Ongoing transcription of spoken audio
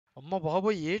అమ్మ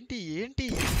బాబోయ్ ఏంటి ఏంటి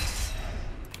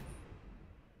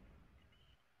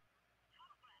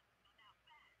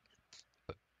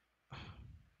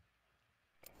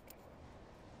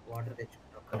వాటర్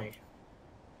తెచ్చుకుంటా ఒక్క నిమిషం.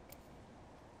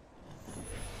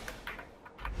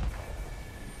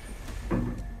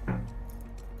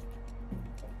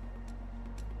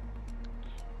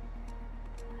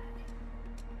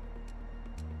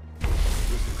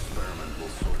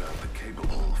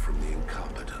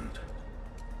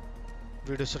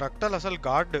 వీడు రక్తాలు అసలు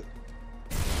గాడ్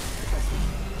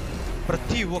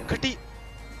ప్రతి ఒక్కటి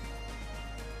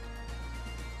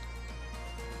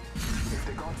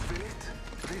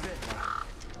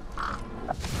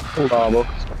బాబు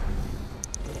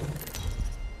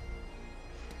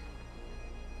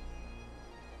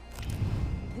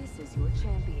This is your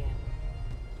champion.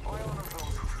 I honor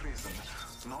those who've risen,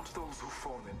 not those who've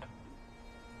fallen.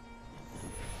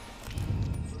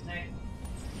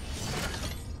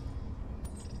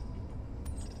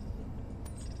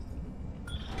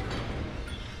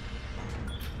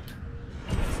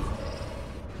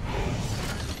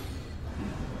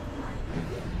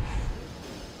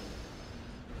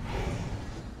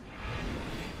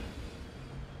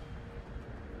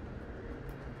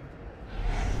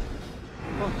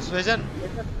 స్వేజన్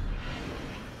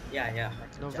yeah yeah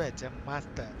నువ్వే జంప్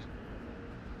మాస్టర్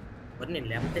మరి నేను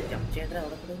లేకపోతే జంప్ చేయడం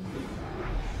ఎవడప్పుడు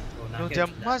నువ్వు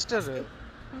జంప్ మాస్టర్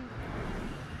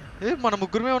ఏ మన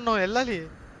ముగ్గురమే ఉన్నాం వెళ్ళాలి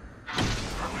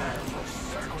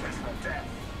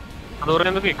దూరం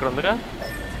ఎందుకు ఇక్కడ ఉందిగా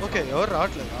ఓకే ఎవరు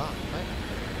రావట్లేదా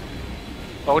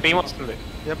ఒక టీం వస్తుంది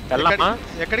వెళ్దామా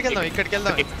ఎక్కడికి వెళ్దాం ఇక్కడికి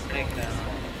వెళ్దాం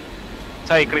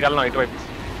సార్ ఇక్కడికి వెళ్దాం ఇటువైపు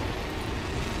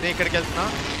నేను ఇక్కడికి వెళ్తున్నా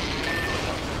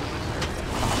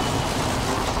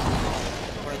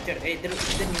వచ్చాడు ఇద్దరు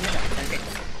నిన్న అంటే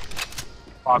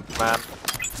ఫక్ మ్యాన్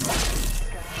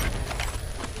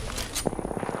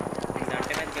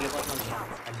అంటే మీదకి వెళ్ళిపోతున్నాను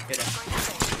అంతేడా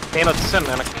నేను వచ్చాను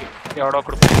వెనక్కి ఎవడో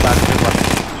ఒకడు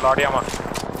లాడియామా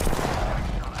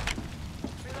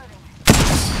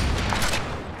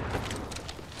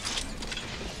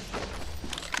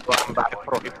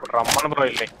ఇప్పుడు రమ్మను బ్రో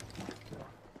వెళ్ళి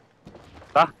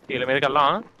వీళ్ళ మీదకి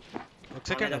వెళ్దాం ఒక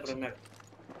సెకండ్ ఉన్నాడు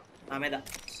నా మీద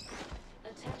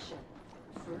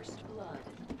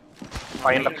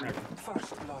పైన First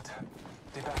blood.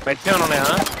 మెట్స్ ఏమైనా ఉన్నాయా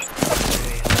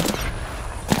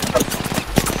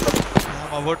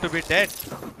I'm about to be dead.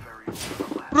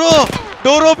 Bro,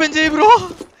 door open చేయి bro.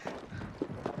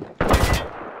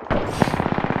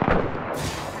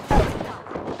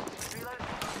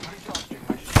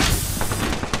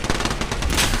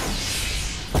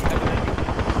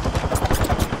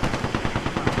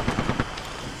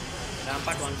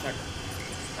 రాంపాట్ వన్ షాట్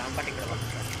రాంపాట్ ఇక్కడ వన్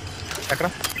షాట్ ఎక్కడ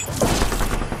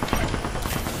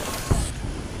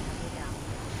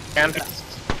క్యాన్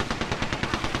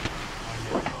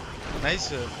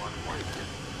నైస్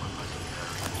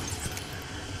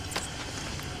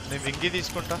నేను వింగి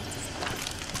తీసుకుంటా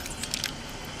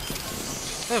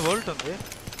వోల్ట్ ఉంది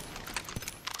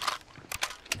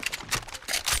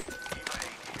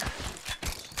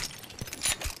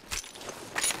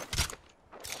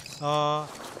ఆ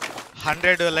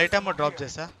 100 లైట్ అమ్మో డ్రాప్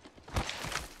చేసా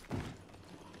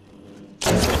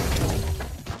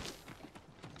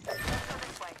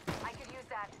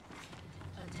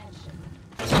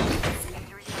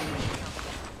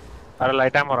అరే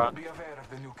light ఆమోరా Be aware of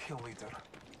the new kill leader.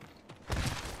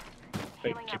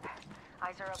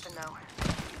 Eyes are open though.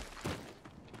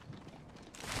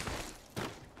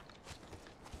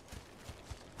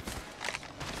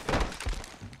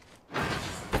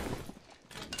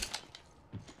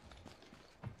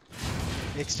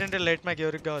 Extended light Mac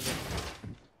ఎవరికి కావాలి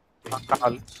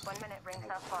call 1 minute rings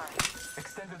not far.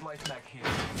 Extended light mag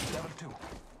here. Level 2.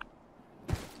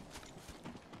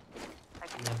 I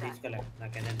can నా use that. తీసుకోలేదు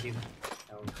నాకు energy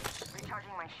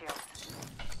Recharging my shield.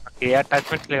 A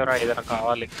attachments లేవరా ఏదైనా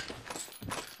కావాలి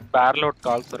barrel out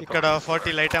call sir ఇక్కడ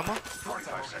 40 light అమ్మో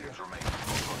 45 seconds remain.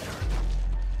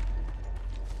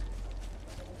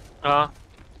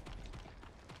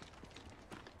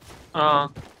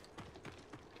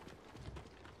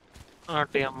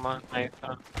 అంటే అమ్మా nice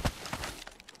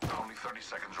Only 30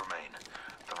 seconds remain.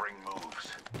 The ring moves.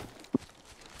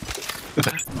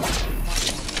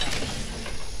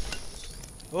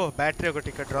 Oh battery ఒకటి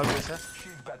ఇక్కడ డ్రాప్ చేసా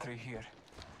Shield battery here.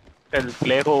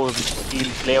 ప్లేహో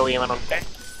ప్లేహో ఏమైనా ఉంటే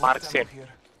మార్క్ Ammo చేయండి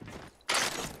here.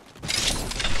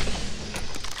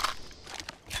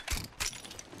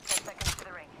 10 seconds to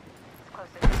the ring. It's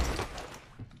close.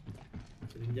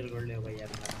 Cylinder కూడా లేవు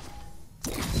అయ్యారు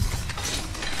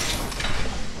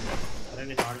అరే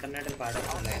నేను ఆల్టర్నేటివ్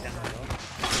పాడేస్తాను లైట్ అమ్మలో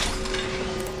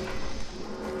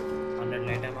 100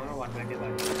 లైట్ అమ్మ 120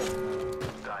 body.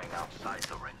 Dying outside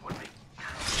the ring would be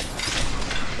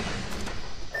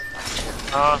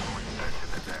search in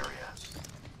this area.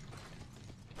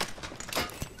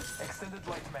 Extended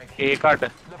light mag. A card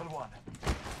Level 1.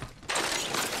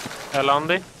 ఎలా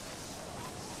ఉంది?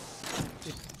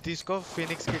 తీసుకో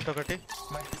ఫీనిక్స్ కిట్ ఒకటి.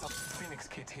 My Phoenix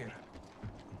kit here.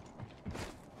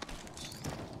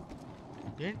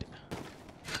 ఏంటి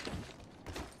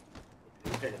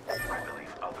I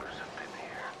believe others have been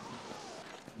here.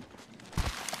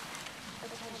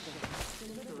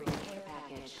 Delivering care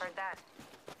package. Heard that.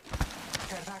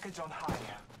 Care package on high.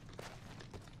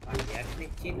 వాళ్ళు action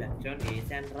ఇచ్చి lunch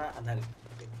వేసాన్రా అన్నారు.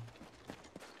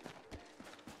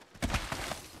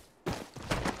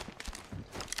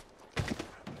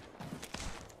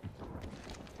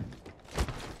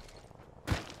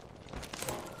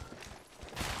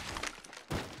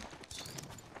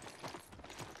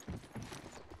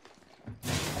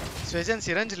 స్వెజన్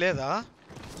syringe లేదా?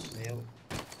 లేవు.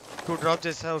 2 డ్రాప్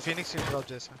చేసావు, ఫీనిక్స్ కిట్ డ్రాప్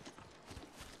చేసా.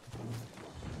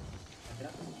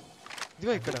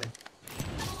 ఇదిగో ఇక్కడ.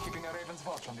 Keeping a Raven's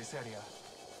watch on this area.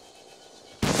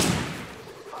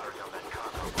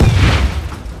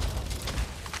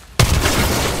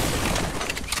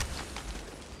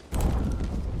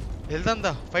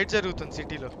 వెళ్దా, ఫైట్ జరుగుతుంది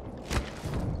సిటీలో.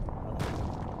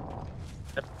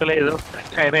 చెప్తలేదు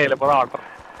అయినా వెళ్ళిపోదా ఆర్డర్.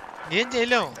 ఏం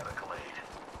చేయలేము.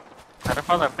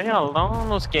 సరిపోదంటే వెళ్దాం.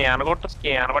 నువ్వు స్కాన్ కొట్టు,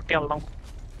 స్కాన్ బట్టి వెళ్దాం.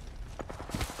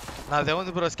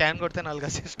 నాదేముంది బ్రో, స్కాన్ కొడితే 4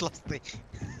 అసిస్ట్లు వస్తాయి.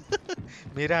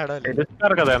 మీరే ఆడాలి.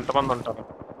 తెలుస్తారు కదా ఎంతమంది ఉంటారు.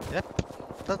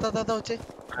 వచ్చే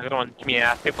దగ్గర మంచి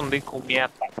మ్యాప్ ఉంది.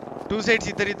 మ్యాప్ 2 సైడ్స్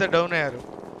ఇద్దరు డౌన్ అయ్యారు.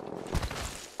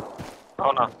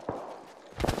 అవునా?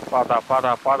 పద పద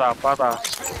పద పద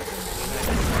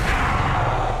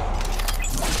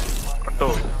అటు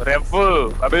రెవ్.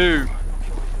 అదే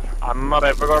అన్న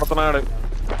రెవ్ కొడుతున్నాడు.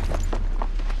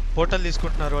 పోర్టల్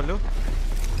తీసుకుంటున్నారు వాళ్ళు.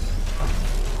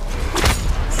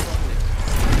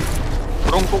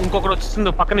 ఇంకొకటి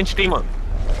వచ్చింది పక్క నుంచి టీమ్.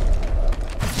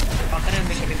 పక్కనే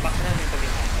ఉంది ఇంకోటి, పక్కనే ఉంది ఇంకోటి.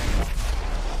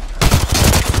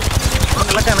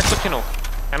 ఇలా వెనక్కి వచ్చి నువ్వు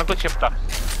వెనక్కి వచ్చి చెప్తా.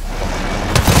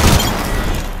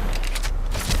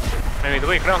 మేము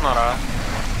ఇదిగో ఇక్కడే ఉన్నారా?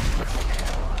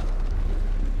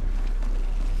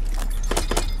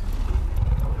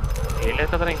 ఏం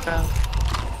లేదు కదా ఇంకా.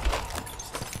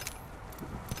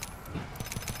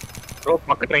 బ్రో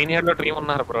పక్క ట్రైన్ యార్డ్ లో డ్రీమ్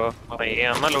ఉన్నారు బ్రో. మరి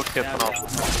ఏమన్నా లూట్ చేస్తున్నావు?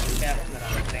 చేస్తున్నారు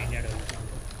అలా ట్రైన్ చేయడం.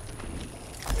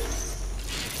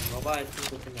 మొబైల్ వేసుకుని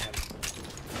కూర్చున్నారు.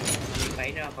 ఈ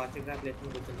పైన కాన్సెప్ట్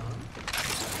వేసుకుని కూర్చున్నాం.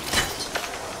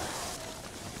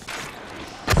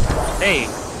 ఏయ్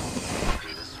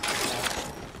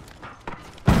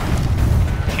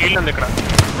షీల్డ్ ఉంది ఇక్కడ.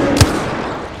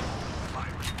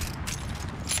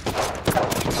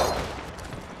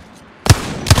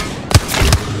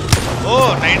 ఓ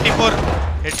 94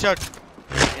 హెడ్ షాట్.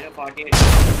 48.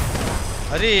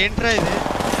 అరే ఏంట్రా ఇది?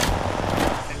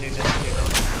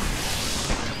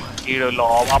 వీడు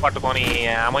లోపా పట్టుకొని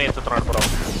ఏమో ఎత్తుతున్నాడు బ్రో.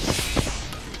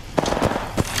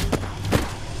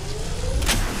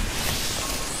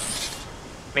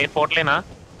 మీరు పోట్లేనా?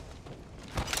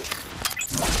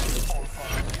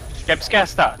 స్టెప్స్కి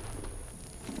వేస్తా.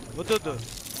 వద్దు.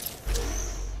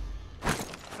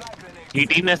 ఈ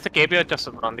టీం వేస్తే కేపీ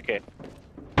వచ్చేస్తుంది బ్రో. అందుకే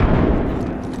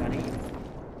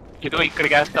ఇదిగో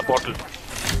ఇక్కడికి వేస్తా పోర్టల్.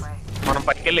 మనం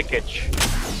పట్టుకెళ్ళి ఎక్కేచ్చు.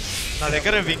 నా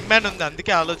దగ్గర వింగ్ మ్యాన్ ఉంది,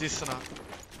 అందుకే ఆలోచిస్తున్నా.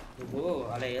 నువ్వు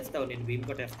అలా వేస్తావు, నేను బీమ్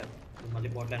కొట్టేస్తాను. నువ్వు మళ్ళీ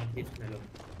బోట్లు వెనక్కి తీసుకున్నాడు.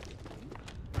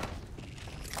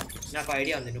 నాకు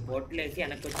ఐడియా ఉంది. నువ్వు బోట్లు వేసి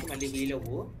వెనక్కి వచ్చి మళ్ళీ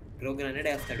వీలవు గ్రో గ్రనేడ్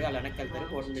వేస్తాడు. అలా వెనక్కి వెళ్తారు,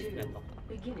 బోట్లు తీసుకుని వెళ్తాం.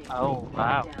 Beginning Oh,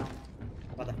 wow. countdown.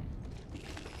 పద.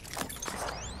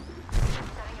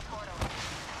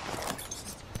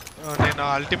 నేను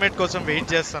అల్టిమేట్ కోసం వెయిట్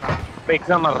చేస్తున్నా.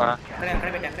 ఎగ్జామ్ రా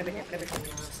అక్కడ పెట్టు.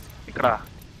 ఇక్కడ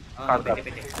కాదు కాదు.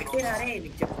 పెట్టేరా రే,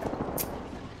 నీకు చెప్తా.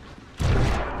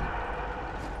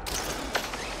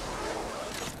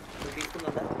 నువ్వు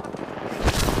తీసుకున్నదా?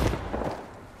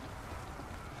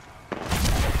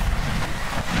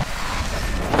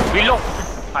 వీళ్ళు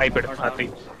అయిపోయాడు. అది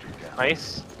నైస్.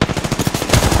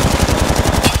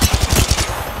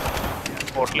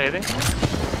 పోట్లేదు.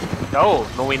 ఓ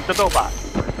నువ్వు ఇంతతో బా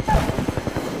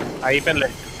అయిపోయింది.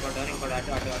 ఇంకోటి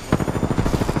అటు.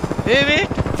 ఏవి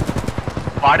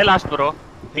వాడే లాస్ట్ బ్రో.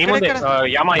 నీ ముందే ఎక్కడ?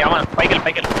 యమ పైకి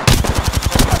అయిపోయింది.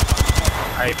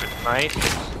 నైస్.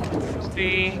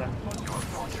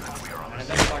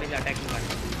 అనదర్ బాడీలో అటాకింగ్ వాడు.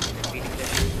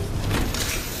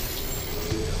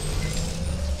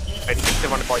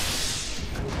 పెట్టించమని పాయింట్.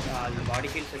 బాడీ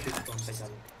ఫీల్స్ చూసుకుంటే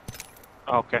చాలు.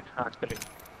 ఓకే యాక్చువల్లీ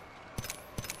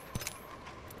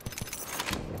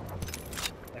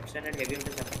ఎక్స్టెండెడ్ హెవీ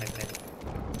ఉంటే చెప్పండి. ఎక్కడైతే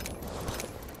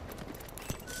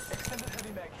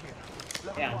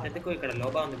అంతెందుకు ఇక్కడ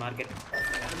లోబా ఉంది మార్కెట్.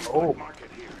 ఓ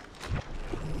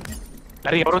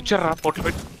అరే ఎవరు వచ్చారా పోర్టల్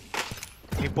పెట్టి?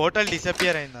 ఈ పోర్టల్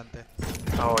డిసపియర్ అయింది అంతే.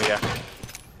 ఓ యా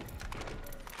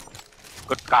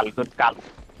గుడ్ కాల్.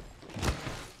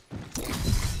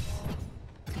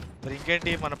 మరి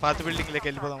ఇంకేంటి మన పాత బిల్డింగ్ లోకి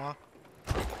వెళ్ళిపోదామా?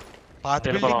 పాత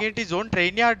వెళ్ళిపోదాం. బిల్డింగ్ ఏంటి? Zone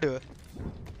train yard.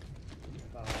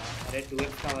 అరే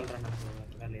 2x కావాలరా నాకు.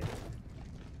 అట్లా లేదు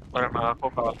మరి నాకు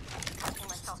కావాలి. Patching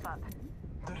myself up.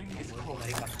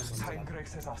 మరి కష్టం ఉంది.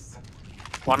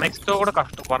 1x తో కూడా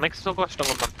కష్టం. 1x తో కష్టం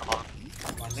ఉందంటా.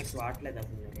 1x వాడలేదు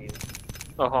అసలు నేను ఏమి.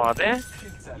 ఓహో అదే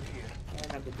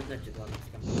నాకు గుర్తు వచ్చింది 1x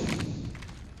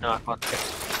నాకు అంతే.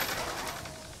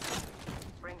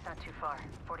 Ring's not too far.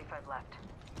 45 left.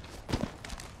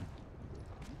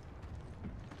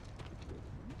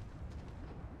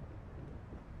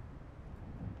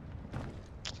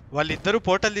 వాళ్ళిద్దరూ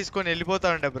పోర్టల్ తీసుకొని వెళ్ళిపోతా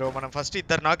ఉండే బ్రో. మనం ఫస్ట్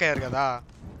ఇద్దరు నాక్ అయ్యారు కదా.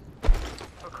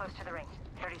 We're close to the ring.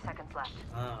 30 seconds left.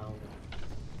 అవును.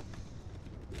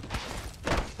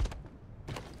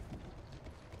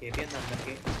 కేపీ ఉంది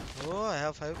అందరికి. ఓ ఐ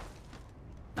హావ్ 5.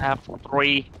 I have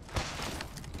 3.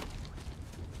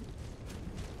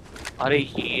 అరే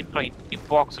ఏంట్రా ఇన్ని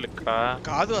బాక్సులు ఇక్కడ?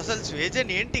 కాదు అసలు స్వేజన్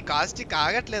ఏంటి కాస్టిక్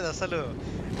ఆగట్లేదు అసలు.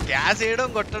 గ్యాస్ వేయడం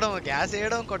కొట్టడం, గ్యాస్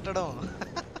వేయడం కొట్టడం.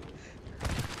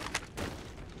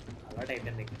 అలవాటు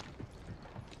అయిపోయింది.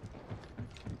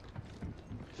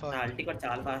 నా అల్టీ కూడా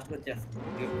చాలా ఫాస్ట్గా వచ్చేస్తుంది.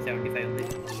 75 ఉంది.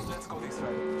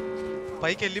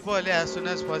 పైకి వెళ్ళిపోవాలి యాజ్ సూన్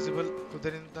యాజ్ పాసిబుల్.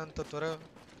 కుదిరినంత త్వరగా.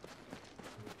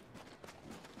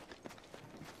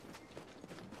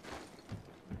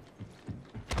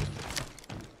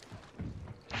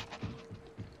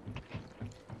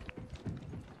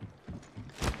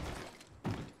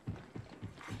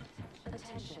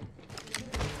 Attention.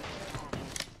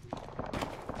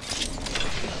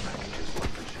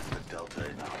 The delta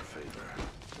in our favor.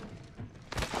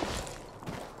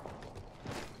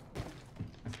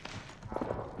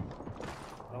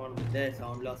 మన ముందే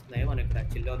సౌండ్లు వస్తున్నాయి. మనం ఇక్కడ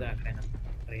చిల్ అవుదాం ఎక్కడైనా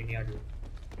ట్రైన్ యార్డ్.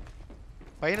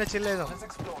 పైన చిల్లేదాం.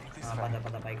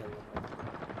 పద పైకి వెళ్దాం.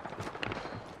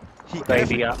 Good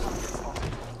idea.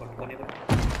 కొట్టుకొని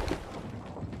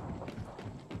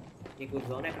నీకు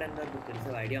జోన్ ఎక్కడైనా తెలుసు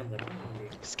ఐడియా ఉందా?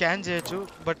 స్కాన్ చేయొచ్చు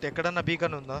బట్ ఎక్కడన్నా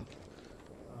బీకన్ ఉందా?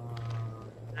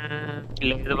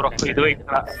 లేదు బ్రో ఇదిగో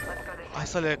ఇక్కడ.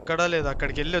 అసలు ఎక్కడా లేదు.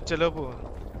 అక్కడికి వెళ్ళి వచ్చేలోపు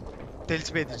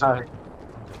తెలిసిపోయింది.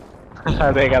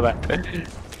 అదే కదా.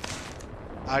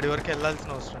 ఆడి వరకు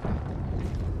వెళ్ళాల్సిన అవసరం.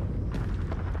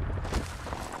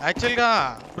 యాక్చువల్గా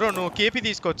బ్రో నువ్వు కేపీ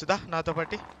తీసుకోవచ్చుదా నాతో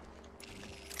పాటి?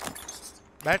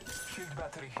 బ్యాట్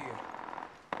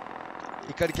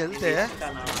ఇక్కడికి వెళ్తే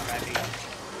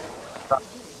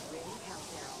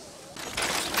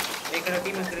ఇక్కడ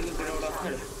టీమ్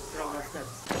వస్తున్నాడు.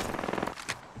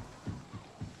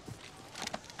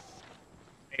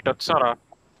 ఇటు వచ్చారా?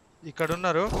 ఇక్కడ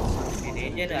ఉన్నారు.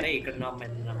 నేనేం చేయను. అరే ఇక్కడ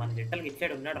మన లిట్టల్కి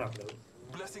ఇచ్చాడు ఉన్నాడు రా అప్పుడు.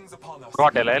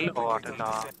 హోటల్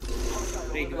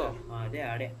ఇదిగో అదే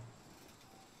ఆడే.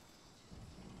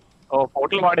 ఓ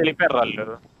పోర్టల్ వాడి వెళ్ళిపోయారు వాళ్ళు.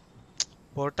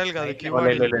 పోర్టల్ కాదు ఇక్కడికి. ఇక్కడ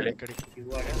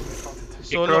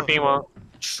టీమ్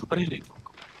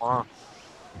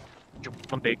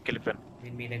వెళ్ళిపోయాను.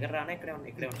 నేను మీ దగ్గర రానా? ఇక్కడే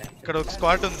ఉంటాయి. ఇక్కడ ఒక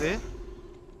స్క్వాడ్ ఉంది.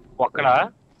 ఒక్కడ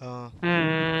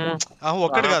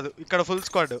ఒక్కడు కాదు ఇక్కడ ఫుల్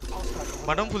స్క్వాడ్.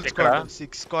 మనం ఫుల్ స్క్వాడ్.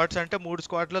 6 స్క్వాడ్స్ అంటే 3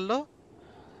 స్క్వాడ్లలో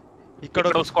ఇక్కడ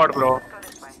స్క్వాడ్ బ్రో.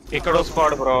 ఇక్కడ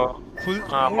స్క్వాడ్ బ్రో. ఫుల్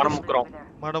మనం ముగ్గురం.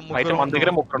 అయితే మన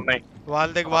దగ్గర ముగ్గురు ఉన్నాయి. వాళ్ళ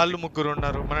దగ్గర వాళ్ళు ముగ్గురు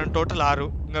ఉన్నారు. మనం టోటల్ 6.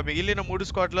 ఇంకా మిగిలిన 3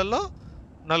 స్క్వాడ్లలో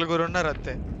 4 ఉన్నారు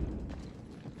అంతే.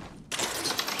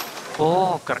 ఓ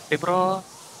కరెక్ట్ బ్రో.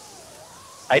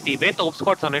 అయితే ఇవే టాప్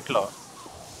స్క్వాడ్స్ అన్నిట్లో.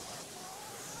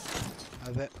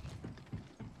 అదే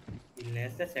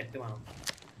వీళ్ళేస్తే సెట్ మనం.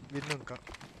 విన్ను ఇంకా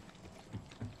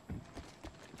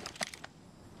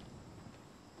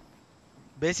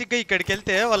బేసిక్గా ఇక్కడికి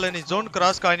వెళ్తే వాళ్ళని జోన్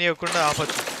క్రాస్ కానివ్వకుండా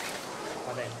ఆపచ్చు.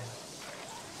 అదే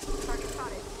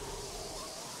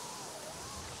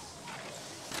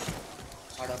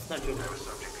వాడు వస్తున్నాడు చూడు.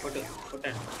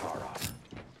 కొట్టండి.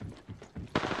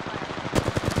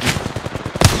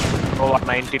 Over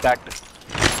 90 talked.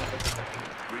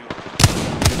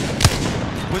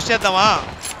 పుష్ చేద్దామా?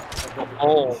 ఓ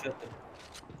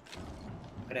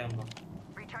ఇక్కడే ఉన్నాం.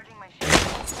 Recharging my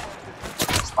shield.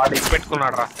 వాడు ఇచ్చి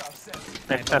పెట్టుకున్నాడు రా.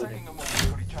 నెక్స్ట్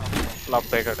క్లబ్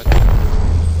ఇక్కడ.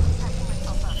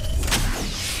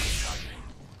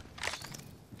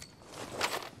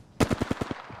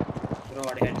 బ్రో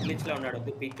వాడు హెడ్ గ్లిచ్ లో ఉన్నాడు.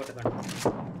 వద్దు పీక్ కొట్టకండి.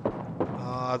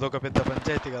 అదొక పెద్ద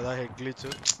పంచాయతీ కదా హెడ్ గ్లిచ్.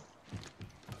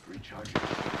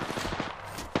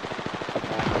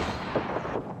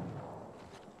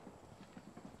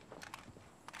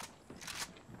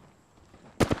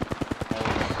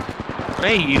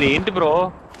 రే ఇదేంటి బ్రో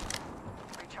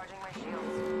Recharging my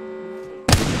shields.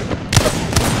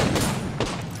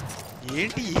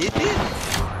 ఏంటి ఏది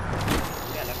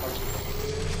అలా పడుతుంది.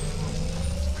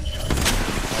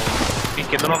 ఈ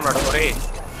కింద ఉన్నాడు రే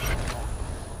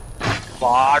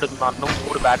వాడు నన్ను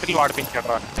 3 బ్యాటరీలు వాడిపించాడు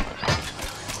రా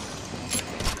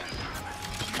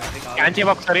స్కాన్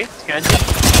చేయవా ఒకసారి స్కాన్ చేయి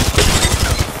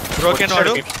బ్రోకెన్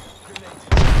వాడు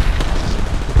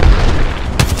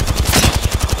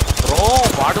బ్రో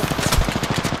వాడు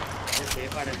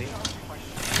సేఫ్ ఆడండి.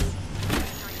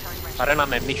 సరే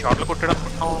నన్ను ఎన్ని షాట్లు కొట్టాడు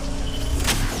అనుకుంటున్నావు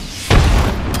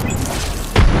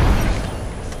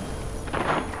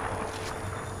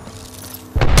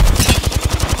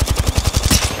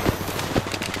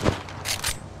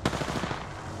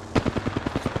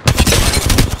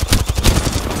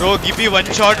బ్రో గివ్ 1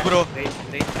 షాట్ బ్రో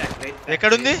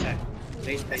ఎక్కడుంది?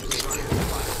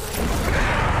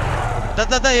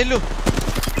 దాదా ఎల్లు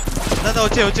దాదా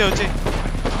వచ్చే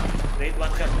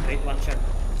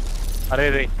అరే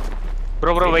రే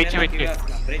bro bro wait wait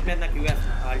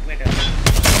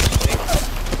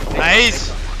nice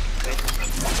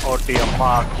ఓటి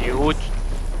అమ్మా హ్యూజ్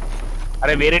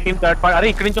అరే వేరే టీం థర్డ్ పార్టీ అరే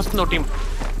ఇక్కడి నుంచి వస్తుంది ఓ టీం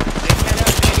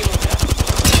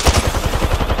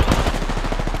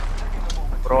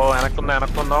బ్రో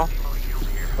వెనక్కుందాం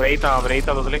వెయిట్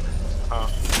అది వదిలే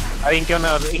అది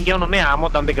ఇంకేమైనా ఉన్నాయి ఆమో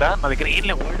దాని దగ్గర నా దగ్గర ఏం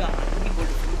లేవు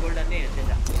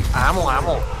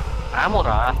ఆమో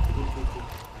రా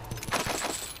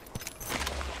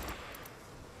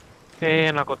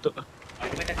నాకు వద్దు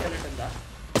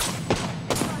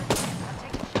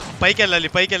పైకి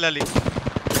వెళ్ళాలి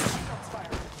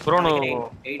బ్రో నువ్వు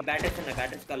 8 బ్యాటరీస్ ఉన్నాయి.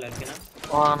 బ్యాటరీస్ కావాలి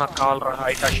నాకు కావాలరా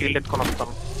అయితే ఆ షీల్డ్ ఎత్తుకొని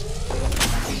వస్తాను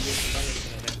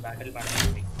బ్యాటరీ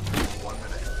పడుతుంది.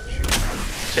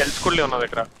 సెల్స్ కూడా ఉన్న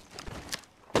దగ్గర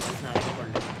నా దగ్గర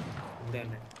పడలేదు. ఉండే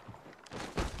ఉన్నాయి.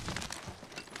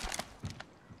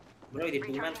 బ్రో ఇది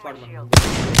 2 మ్యాన్ స్క్వాడ్ మనం.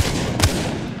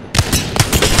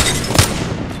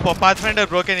 పాత్ ఫైండర్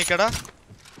బ్రోకెన్ ఇక్కడ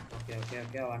ఓకే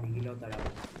వాడిని హీల్ అవుతాడా?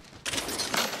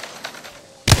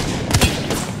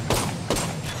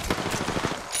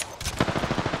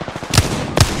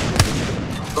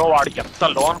 బ్రో వాడికి ఎంత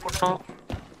లో అనుకుంటున్నావు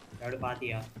వాడు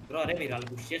పాతియా బ్రో? అరే మీరు వాళ్ళు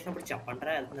పుష్ చేసినప్పుడు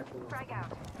చెప్పంటారా వెళ్తున్నట్టు. Frag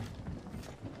out.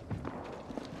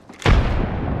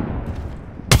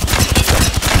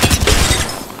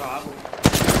 బ్రో ఆగు.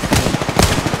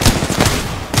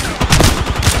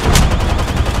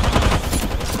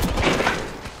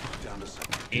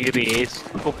 ఈ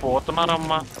రేస్కు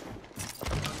పోతున్నారమ్మా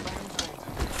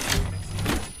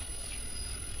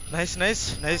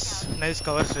నైస్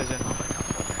కవర్ స్టేషన్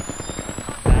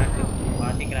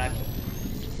పాతి క్రాక్.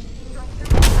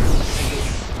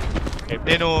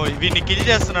 నేను వీడిని కిల్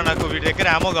చేస్తున్నా నాకు వీడి దగ్గర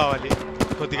ఆమో కావాలి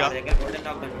కొద్దిగా నా దగ్గర గోల్డెన్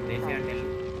డాగ్ గన్ ఉంది. ఏసీ అంటే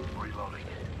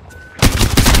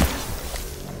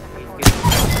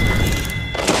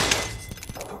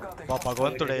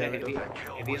భగవంతుడయ్యా వీడు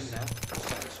హెవీ ఉందా?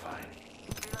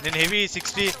 నేను హెవీ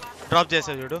 60 డ్రాప్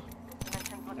చేసా చూడు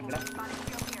అక్కడ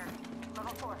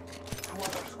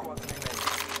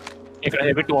ఇక్కడ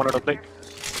హెవీ 200 వస్తాయి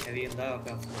హెవీ ఉందా?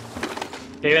 ఓకే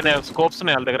ఏమైనా స్కోప్స్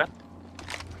ఉన్నాయి వాళ్ళ దగ్గర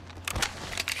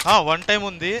 1 టైం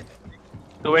ఉంది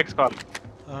 2x కాల్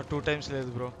 2 టైమ్స్ లేదు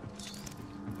బ్రో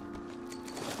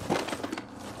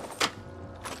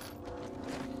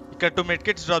ఇక్కడ 2 మెడ్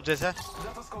కిట్స్ డ్రాప్ చేసా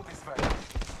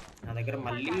నా దగ్గర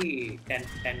మళ్ళీ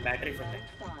 10 బ్యాటరీస్ ఉన్నాయి.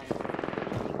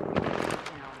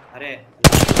 అరే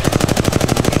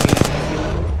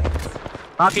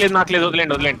నాకు లేదు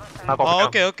వదిలేండి నాకు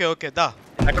ఓకే దా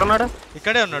ఎక్కడ ఉన్నాడు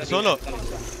ఇక్కడే ఉన్నాడు సోలో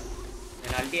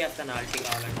నేను అల్టీ చేస్తాను. అల్టీ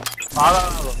కావాలంటే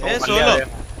ఏ సోలో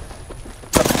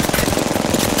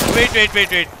వెయిట్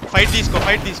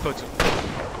ఫైట్ తీసుకోవచ్చు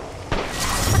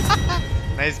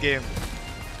నైస్ గేమ్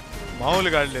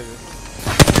మామూలుగా ఆడలేదు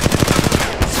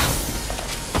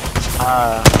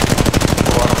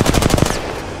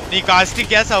నీ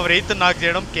కాస్టింగ్ గ్యాస్ అవి రైతు నాకు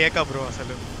చేయడం కేక బ్రో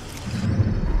అసలు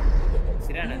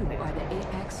సిరాన్ అంతే. You are the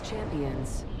Apex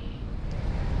champions.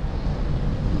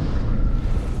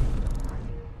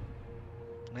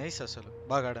 Nice అసలు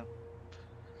బాగా ఆడాం